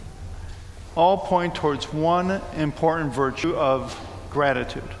all point towards one important virtue of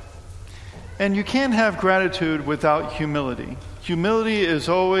gratitude. And you can't have gratitude without humility. Humility is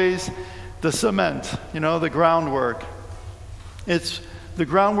always the cement, the groundwork. It's the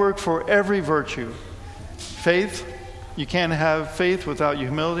groundwork for every virtue. Faith, you can't have faith without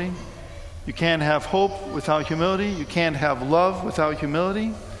humility. You can't have hope without humility. You can't have love without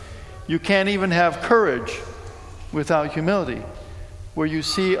humility. You can't even have courage without humility, where you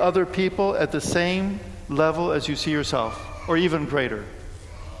see other people at the same level as you see yourself, or even greater.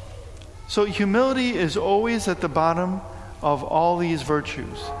 So humility is always at the bottom of all these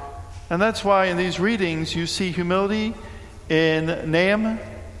virtues. And that's why in these readings you see humility in Naaman,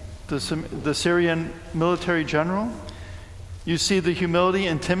 the Syrian military general. You see the humility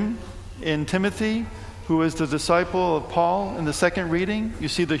in Timothy, who is the disciple of Paul in the second reading. You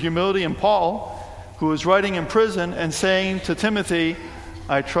see the humility in Paul, who is writing in prison and saying to Timothy,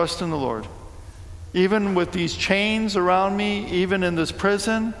 I trust in the Lord. Even with these chains around me, even in this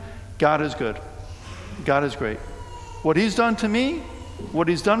prison, God is good. God is great. What he's done to me, what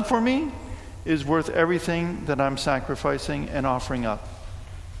he's done for me, is worth everything that I'm sacrificing and offering up.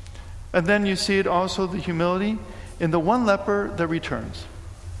 And then you see it also, the humility, in the one leper that returns,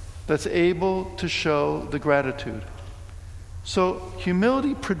 that's able to show the gratitude. So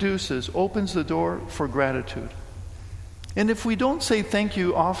humility opens the door for gratitude. And if we don't say thank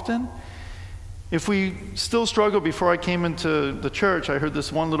you often, if we still struggle, before I came into the church, I heard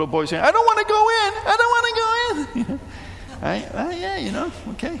this one little boy saying, I don't want to go in, I don't want to go in.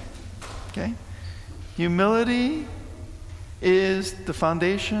 Okay. Humility is the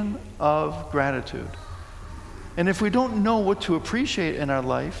foundation of gratitude. And if we don't know what to appreciate in our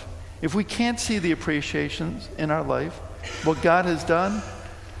life, if we can't see the appreciations in our life, what God has done,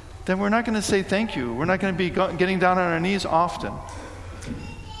 then we're not going to say thank you. We're not going to be getting down on our knees often.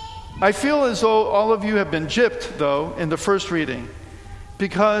 I feel as though all of you have been gypped, though, in the first reading,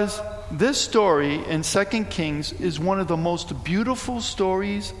 because this story in 2 Kings is one of the most beautiful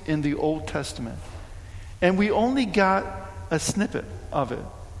stories in the Old Testament. And we only got a snippet of it.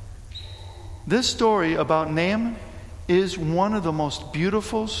 This story about Naaman is one of the most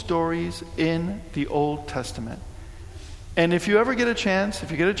beautiful stories in the Old Testament. And if you get a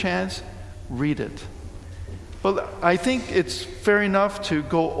chance, read it. But I think it's fair enough to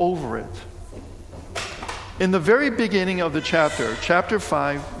go over it. In the very beginning of the chapter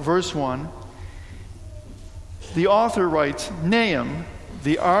 5, verse 1, the author writes, Naaman,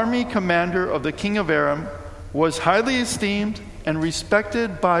 the army commander of the king of Aram, was highly esteemed and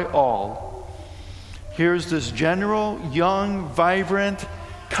respected by all. Here's this general, young, vibrant,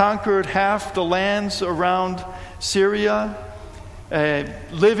 conquered half the lands around Syria,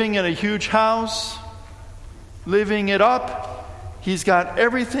 living in a huge house, living it up. He's got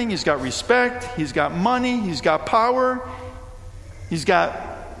everything. He's got respect. He's got money. He's got power. He's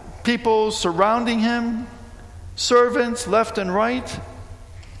got people surrounding him, servants left and right.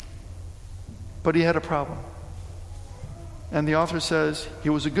 But he had a problem. And the author says he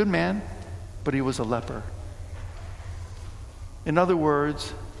was a good man, but he was a leper. In other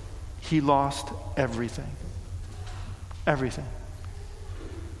words, he lost everything. Everything.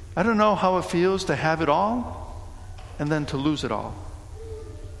 I don't know how it feels to have it all and then to lose it all.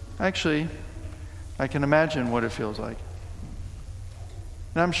 Actually, I can imagine what it feels like.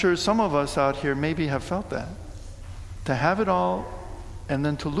 And I'm sure some of us out here maybe have felt that. To have it all and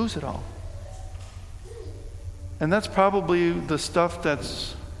then to lose it all. And that's probably the stuff that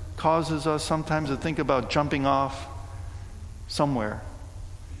causes us sometimes to think about jumping off somewhere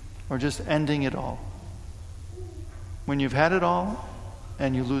or just ending it all. When you've had it all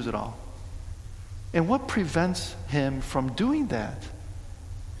and you lose it all. And what prevents him from doing that?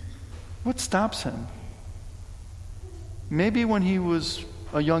 What stops him? Maybe when he was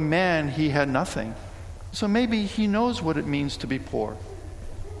a young man, he had nothing. So maybe he knows what it means to be poor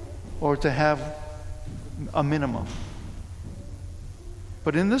or to have a minimum.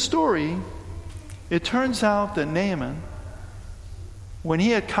 But in this story, it turns out that Naaman, when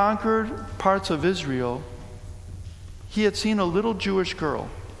he had conquered parts of Israel, he had seen a little Jewish girl,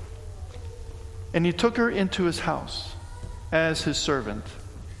 and he took her into his house as his servant.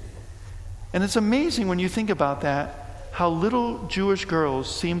 And it's amazing when you think about that, how little Jewish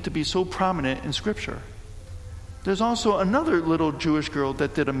girls seem to be so prominent in Scripture. There's also another little Jewish girl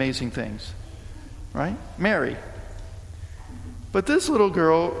that did amazing things, right? Mary. But this little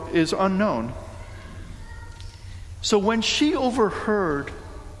girl is unknown. So when she overheard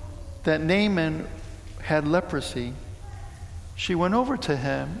that Naaman had leprosy, she went over to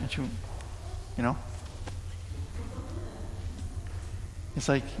him and it's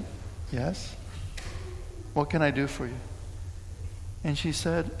like, Yes? What can I do for you? And she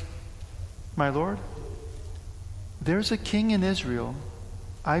said, my Lord, there's a king in Israel,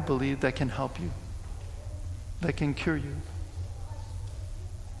 I believe, that can help you, that can cure you.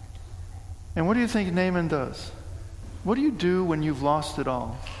 And what do you think Naaman does? What do you do when you've lost it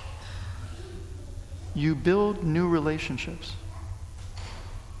all? You build new relationships.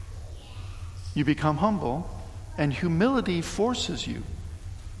 You become humble, and humility forces you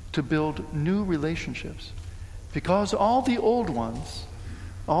to build new relationships. Because all the old ones,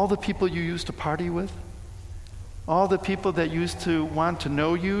 all the people you used to party with, all the people that used to want to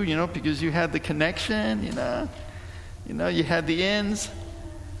know you, because you had the connection, you had the ins,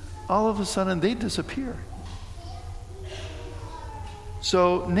 all of a sudden they disappear.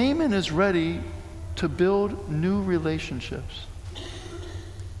 So Naaman is ready to build new relationships.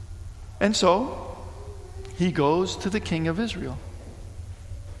 And so he goes to the king of Israel.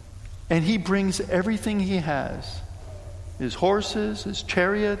 And he brings everything he has. His horses, his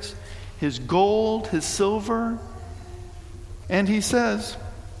chariots, his gold, his silver. And he says,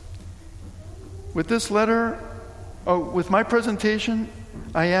 with this letter, with my presentation,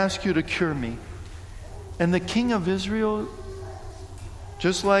 I ask you to cure me. And the king of Israel,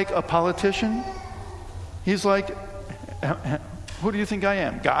 just like a politician, he's like, who do you think I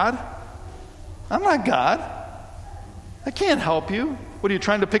am? God? I'm not God. I can't help you. What, are you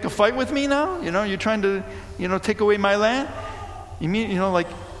trying to pick a fight with me now? You're trying to, take away my land? You mean,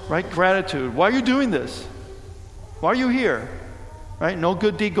 right? Gratitude. Why are you doing this? Why are you here? Right? No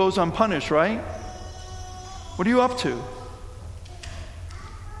good deed goes unpunished, right? What are you up to?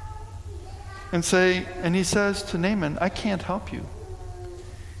 And he says to Naaman, I can't help you.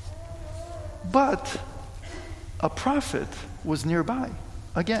 But a prophet was nearby.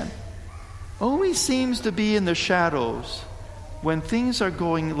 Again, always seems to be in the shadows. When things are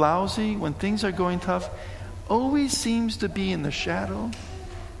going lousy, when things are going tough, always seems to be in the shadow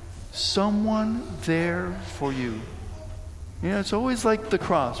someone there for you. It's always like the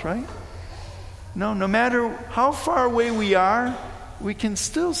cross, right? No matter how far away we are, we can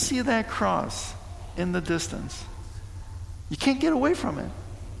still see that cross in the distance. You can't get away from it.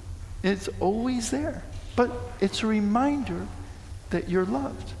 It's always there. But it's a reminder that you're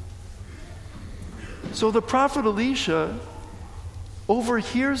loved. So the prophet Elisha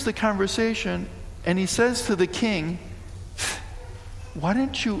overhears the conversation, and he says to the king, why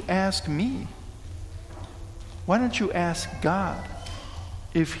don't you ask me? Why don't you ask God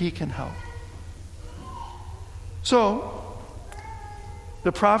if he can help? So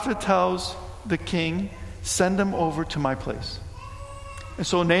the prophet tells the king, send him over to my place. And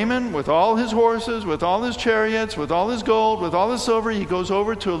so Naaman, with all his horses, with all his chariots, with all his gold, with all his silver, he goes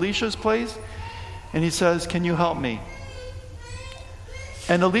over to Elisha's place, and he says, can you help me?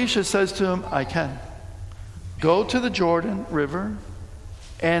 And Elisha says to him, I can. Go to the Jordan River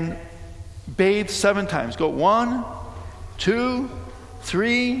and bathe 7 times. Go 1, 2,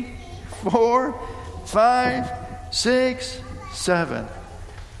 3, 4, 5, 6, 7.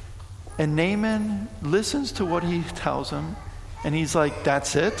 And Naaman listens to what he tells him, and he's like,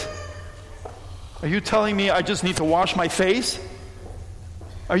 that's it? Are you telling me I just need to wash my face?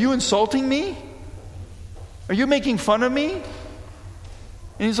 Are you insulting me? Are you making fun of me?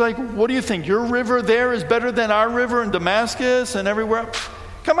 And he's like, what do you think? Your river there is better than our river in Damascus and everywhere? Pfft,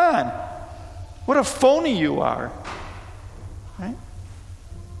 come on. What a phony you are. Right?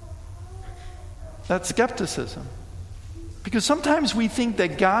 That's skepticism. Because sometimes we think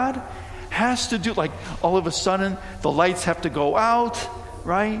that God has to do, like all of a sudden the lights have to go out,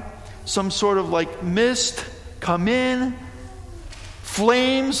 right? Some sort of like mist come in,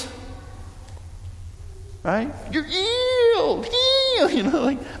 flames, right? You're healed,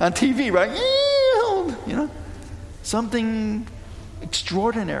 like on TV, right? Healed, something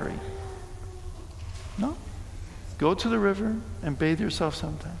extraordinary. No. Go to the river and bathe yourself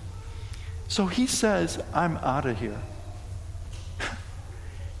sometime. So he says, I'm out of here.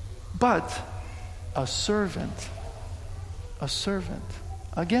 But a servant,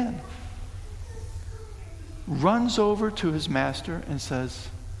 again, runs over to his master and says,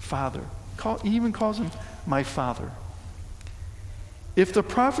 Father. He even calls him my father. If the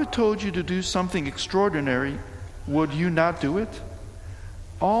prophet told you to do something extraordinary, would you not do it?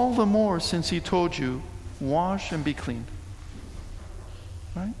 All the more since he told you, wash and be clean.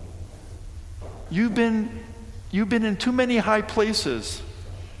 Right? You've been in too many high places.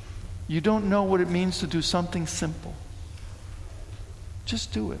 You don't know what it means to do something simple.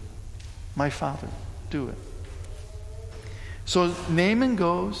 Just do it. My father, do it. So Naaman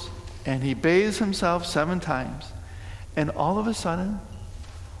goes and he bathes himself 7 times. And all of a sudden,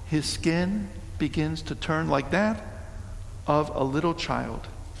 his skin begins to turn like that of a little child,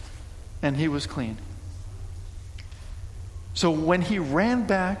 and he was clean. So when he ran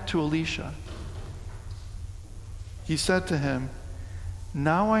back to Elisha, he said to him,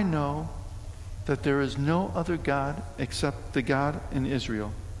 "Now I know that there is no other God except the God in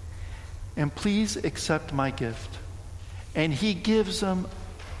Israel. And please accept my gift." And he gives him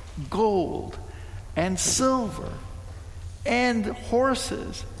gold and silver and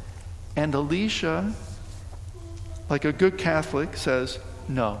horses. And Elisha, like a good Catholic, says,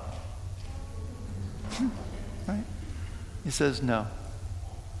 "No." Right? He says, "No."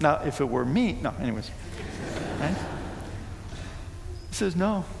 Now, if it were me, no, anyways. Right? He says,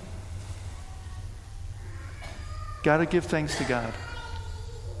 "No. Got to give thanks to God.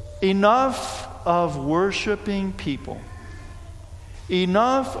 Enough of worshiping people.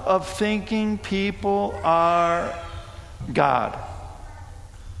 Enough of thinking people are God.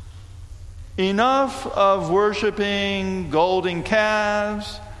 Enough of worshiping golden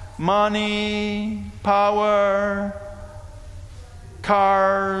calves, money, power,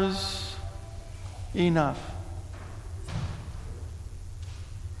 cars. Enough.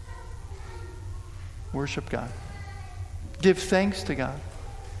 Worship God. Give thanks to God.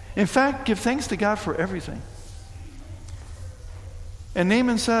 In fact, give thanks to God for everything." And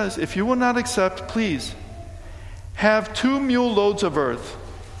Naaman says, "If you will not accept, please have 2 mule loads of earth,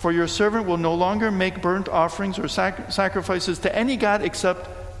 for your servant will no longer make burnt offerings or sacrifices to any god except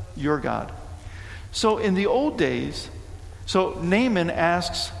your God." So in the old days, so Naaman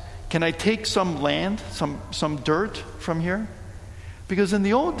asks, "Can I take some land, some dirt from here?" Because in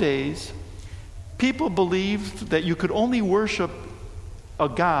the old days, people believed that you could only worship a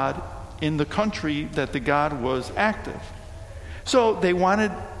god in the country that the god was active. So they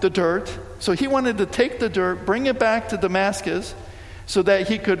wanted the dirt. So he wanted to take the dirt, bring it back to Damascus, so that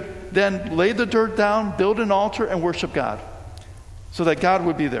he could then lay the dirt down, build an altar, and worship God, so that God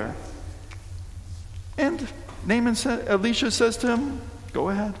would be there. And Elisha says to him, "Go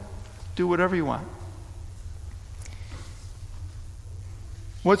ahead, do whatever you want."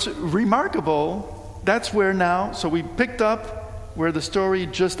 What's remarkable, that's where now, so we picked up where the story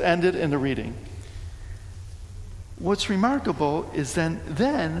just ended in the reading. What's remarkable is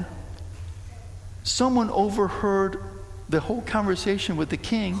then someone overheard the whole conversation with the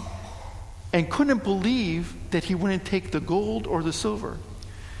king and couldn't believe that he wouldn't take the gold or the silver.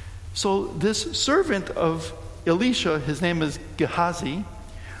 So this servant of Elisha, his name is Gehazi,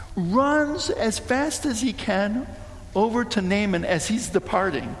 runs as fast as he can over to Naaman as he's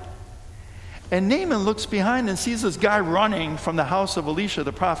departing. And Naaman looks behind and sees this guy running from the house of Elisha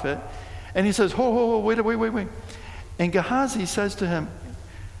the prophet. And he says, "Ho, wait. And Gehazi says to him,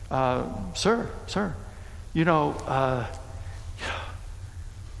 Sir,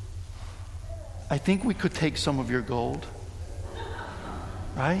 I think we could take some of your gold.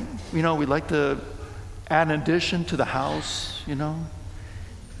 Right? We'd like to add an addition to the house,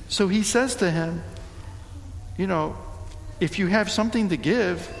 So he says to him, if you have something to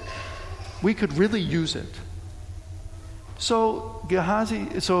give, we could really use it. So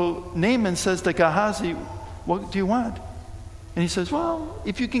Naaman says to Gehazi, "What do you want?" And he says, "Well,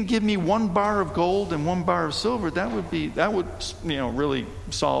 if you can give me 1 bar of gold and 1 bar of silver, that would really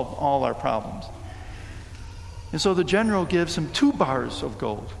solve all our problems." And so the general gives him 2 bars of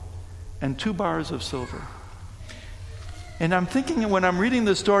gold and 2 bars of silver. And I'm thinking, when I'm reading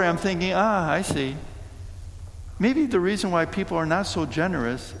this story, I'm thinking, I see. Maybe the reason why people are not so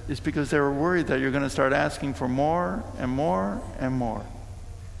generous is because they were worried that you're going to start asking for more and more and more.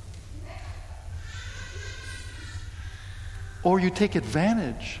 Or you take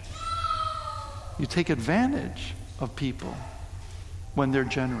advantage. You take advantage of people when they're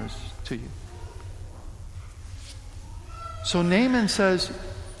generous to you. So Naaman says,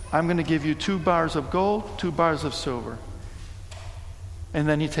 "I'm going to give you 2 bars of gold, 2 bars of silver." And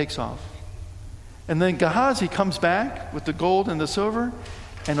then he takes off. And then Gehazi comes back with the gold and the silver.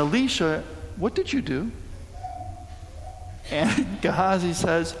 And Elisha, "What did you do?" And Gehazi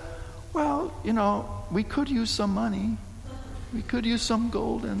says, "Well, we could use some money. We could use some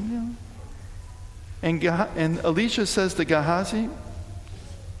gold." And Elisha says to Gehazi,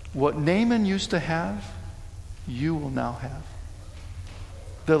 "What Naaman used to have, you will now have.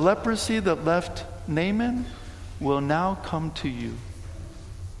 The leprosy that left Naaman will now come to you."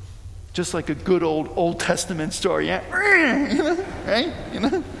 Just like a good Old Testament story, yeah? Right?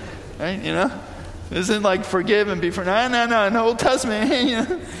 Right? Isn't like forgive and be forgiven. No, in the Old Testament,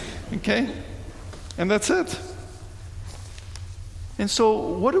 Okay? And that's it. And so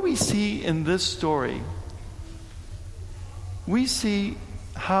what do we see in this story? We see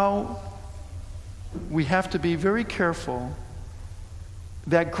how we have to be very careful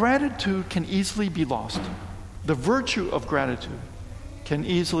that gratitude can easily be lost. The virtue of gratitude can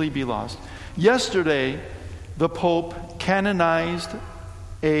easily be lost. Yesterday, the Pope canonized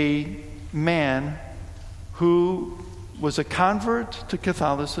a man who was a convert to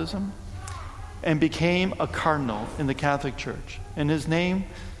Catholicism and became a cardinal in the Catholic Church. And his name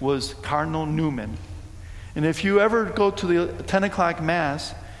was Cardinal Newman. And if you ever go to the 10 o'clock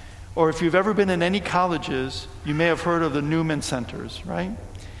Mass, or if you've ever been in any colleges, you may have heard of the Newman Centers, right?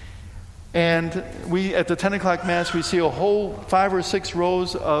 And we, at the 10 o'clock Mass, we see a whole 5 or 6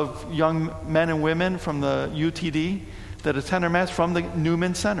 rows of young men and women from the UTD that attend our Mass from the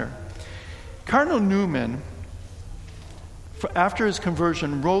Newman Center. Cardinal Newman, after his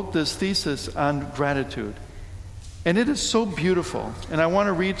conversion, wrote this thesis on gratitude. And it is so beautiful. And I want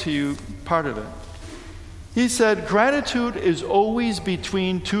to read to you part of it. He said, gratitude is always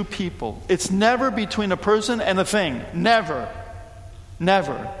between two people. It's never between a person and a thing. Never.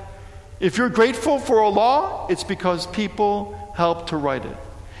 Never. If you're grateful for a law, it's because people helped to write it.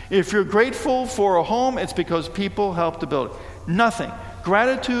 If you're grateful for a home, it's because people helped to build it. Nothing.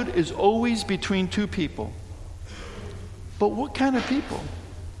 Gratitude is always between two people. But what kind of people?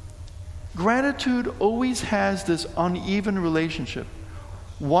 Gratitude always has this uneven relationship.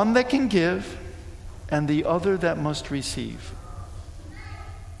 One that can give and the other that must receive.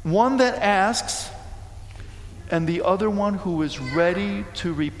 One that asks and the other one who is ready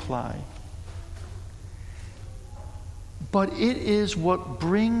to reply. But it is what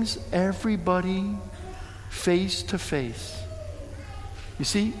brings everybody face to face. You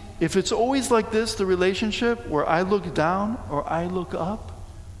see, if it's always like this, the relationship where I look down or I look up,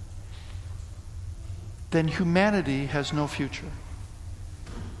 then humanity has no future.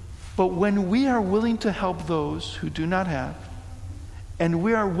 But when we are willing to help those who do not have, and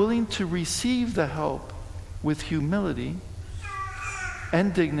we are willing to receive the help with humility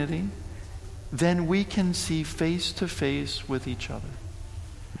and dignity, then we can see face to face with each other.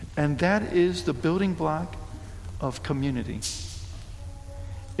 And that is the building block of community.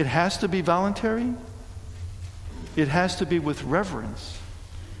 It has to be voluntary. It has to be with reverence.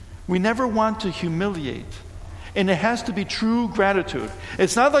 We never want to humiliate. And it has to be true gratitude.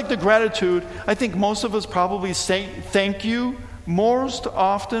 It's not like the gratitude, I think most of us probably say thank you most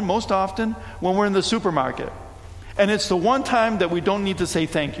often when we're in the supermarket. And it's the one time that we don't need to say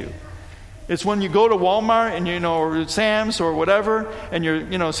thank you. It's when you go to Walmart and or Sam's or whatever, and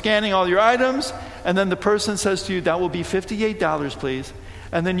you're scanning all your items, and then the person says to you, that will be $58, please.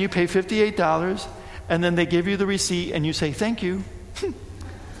 And then you pay $58, and then they give you the receipt, and you say, thank you.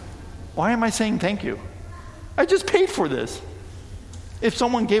 Why am I saying thank you? I just paid for this. If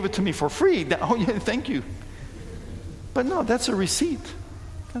someone gave it to me for free, oh yeah, thank you. But no, that's a receipt.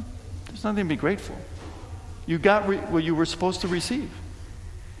 There's nothing to be grateful. You got what you were supposed to receive.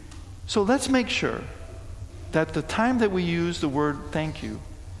 So let's make sure that the time that we use the word thank you,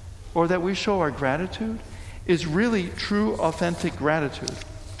 or that we show our gratitude, is really true, authentic gratitude.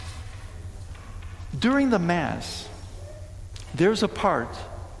 During the Mass, there's a part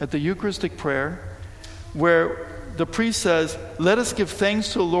at the Eucharistic prayer where the priest says, let us give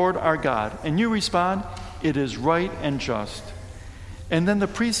thanks to the Lord our God. And you respond, it is right and just. And then the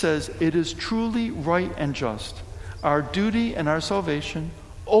priest says, it is truly right and just, our duty and our salvation,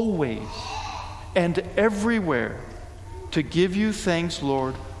 always and everywhere, to give you thanks,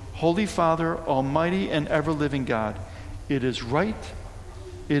 Lord, Holy Father, Almighty and ever-living God. It is right,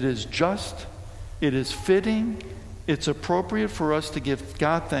 it is just, it is fitting, it's appropriate for us to give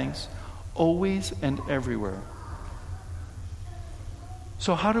God thanks always and everywhere.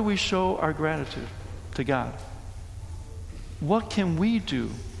 So how do we show our gratitude to God? What can we do?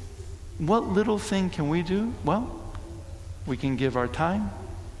 What little thing can we do? Well, we can give our time,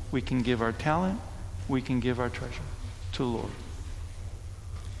 we can give our talent, we can give our treasure to the Lord.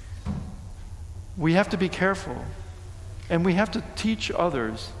 We have to be careful, and we have to teach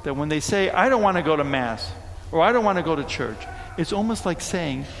others that when they say, I don't want to go to Mass, or I don't want to go to church, it's almost like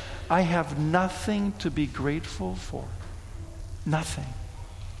saying, I have nothing to be grateful for. Nothing.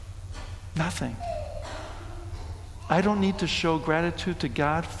 Nothing. I don't need to show gratitude to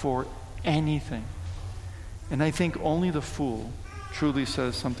God for anything. And I think only the fool truly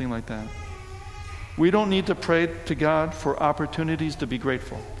says something like that. We don't need to pray to God for opportunities to be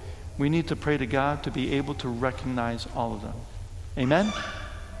grateful. We need to pray to God to be able to recognize all of them. Amen?